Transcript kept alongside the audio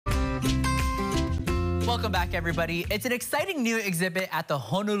Welcome back, everybody. It's an exciting new exhibit at the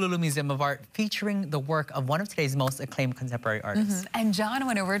Honolulu Museum of Art featuring the work of one of today's most acclaimed contemporary artists. And John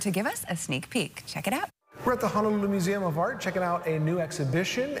went over to give us a sneak peek. Check it out. We're at the Honolulu Museum of Art checking out a new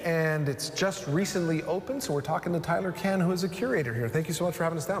exhibition, and it's just recently opened, so we're talking to Tyler Ken, who is a curator here. Thank you so much for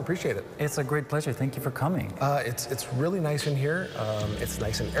having us down. Appreciate it. It's a great pleasure. Thank you for coming. It's really nice in here. It's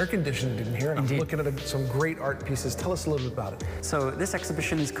nice and air-conditioned in here, and Indeed. I'm looking at some great art pieces. Tell us a little bit about it. So this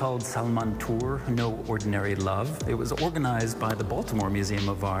exhibition is called Salman Toor, No Ordinary Love. It was organized by the Baltimore Museum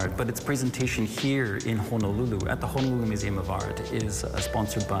of Art, but its presentation here in Honolulu at the Honolulu Museum of Art is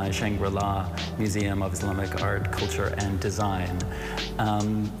sponsored by Shangri-La Museum of Islamic Art, Culture and Design.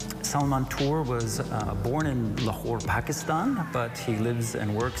 Salman Toor was born in Lahore, Pakistan, but he lives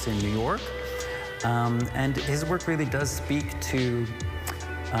and works in New York. And his work really does speak to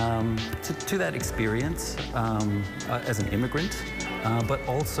that experience as an immigrant, but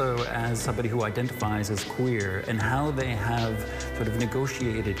also as somebody who identifies as queer, and how they have sort of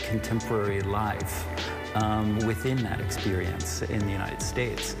negotiated contemporary life within that experience in the United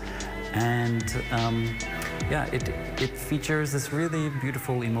States. And yeah, it features this really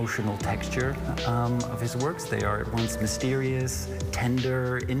beautiful emotional texture of his works. They are at once mysterious,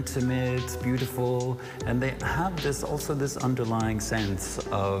 tender, intimate, beautiful, and they have also this underlying sense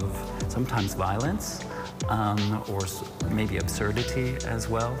of sometimes violence or maybe absurdity as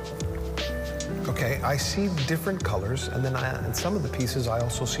well. Okay, I see different colors, and then in some of the pieces I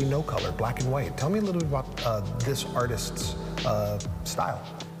also see no color, black and white. Tell me a little bit about this artist's style.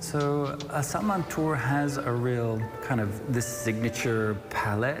 So Salman Toor has a real kind of this signature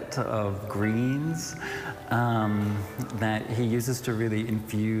palette of greens that he uses to really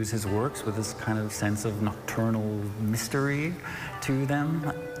infuse his works with this kind of sense of nocturnal mystery to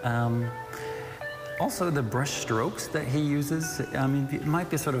them. Also, the brush strokes that he uses, I mean, it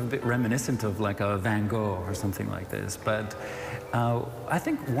might be sort of a bit reminiscent of like a Van Gogh or something like this, but I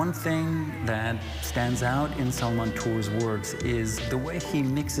think one thing that stands out in Salman Toor's works is the way he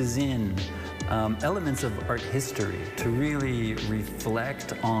mixes in elements of art history to really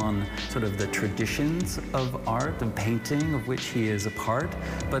reflect on sort of the traditions of art and painting of which he is a part,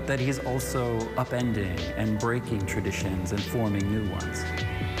 but that he's also upending and breaking traditions and forming new ones.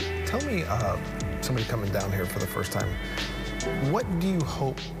 Tell me, somebody coming down here for the first time, what do you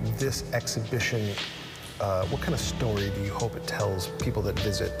hope this exhibition, what kind of story do you hope it tells people that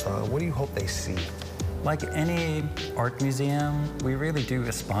visit? What do you hope they see? Like any art museum, we really do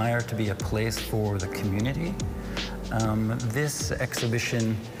aspire to be a place for the community. This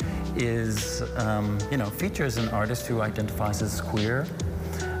exhibition is, features an artist who identifies as queer.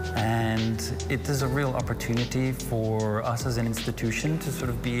 And it is a real opportunity for us as an institution to sort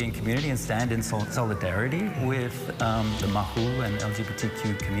of be in community and stand in solidarity with the Mahu and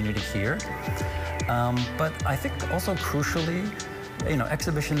LGBTQ community here. But I think also crucially,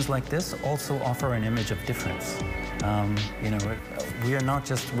 exhibitions like this also offer an image of difference. We are not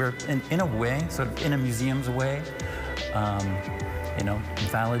just, we're in a way, sort of in a museum's way,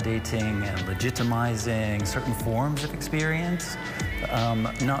 validating and legitimizing certain forms of experience,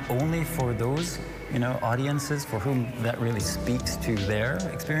 not only for those audiences for whom that really speaks to their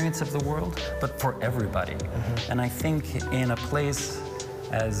experience of the world, but for everybody. And I think in a place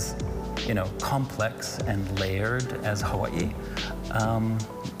as complex and layered as Hawaii,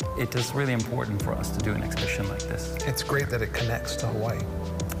 it is really important for us to do an exhibition like this. It's great that it connects to Hawaii.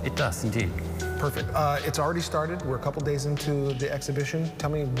 It does, indeed. Perfect. It's already started. We're a couple days into the exhibition.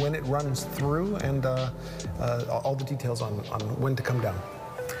 Tell me when it runs through and all the details on when to come down.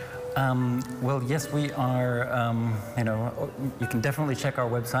 Well, yes, we are, you can definitely check our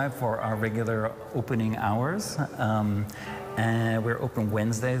website for our regular opening hours. And we're open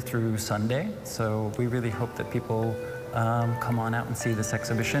Wednesday through Sunday, so we really hope that people come on out and see this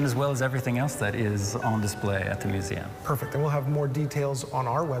exhibition, as well as everything else that is on display at the museum. Perfect, and we'll have more details on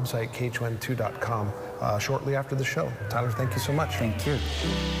our website, khon2.com, shortly after the show. Tyler, thank you so much. Thank you.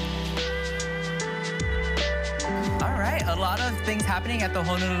 All right, a lot of things happening at the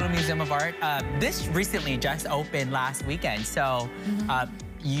Honolulu Museum of Art. This recently just opened last weekend, so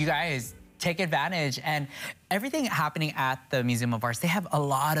you guys take advantage, and everything happening at the Museum of Art, they have a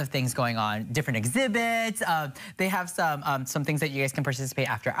lot of things going on, different exhibits. They have some things that you guys can participate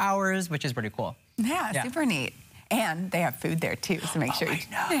after hours, which is pretty cool. Yeah, super neat. And they have food there too, so make sure you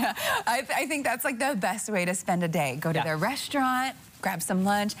know. Yeah, I think that's like the best way to spend a day. Go to their restaurant, grab some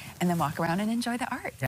lunch, and then walk around and enjoy the art.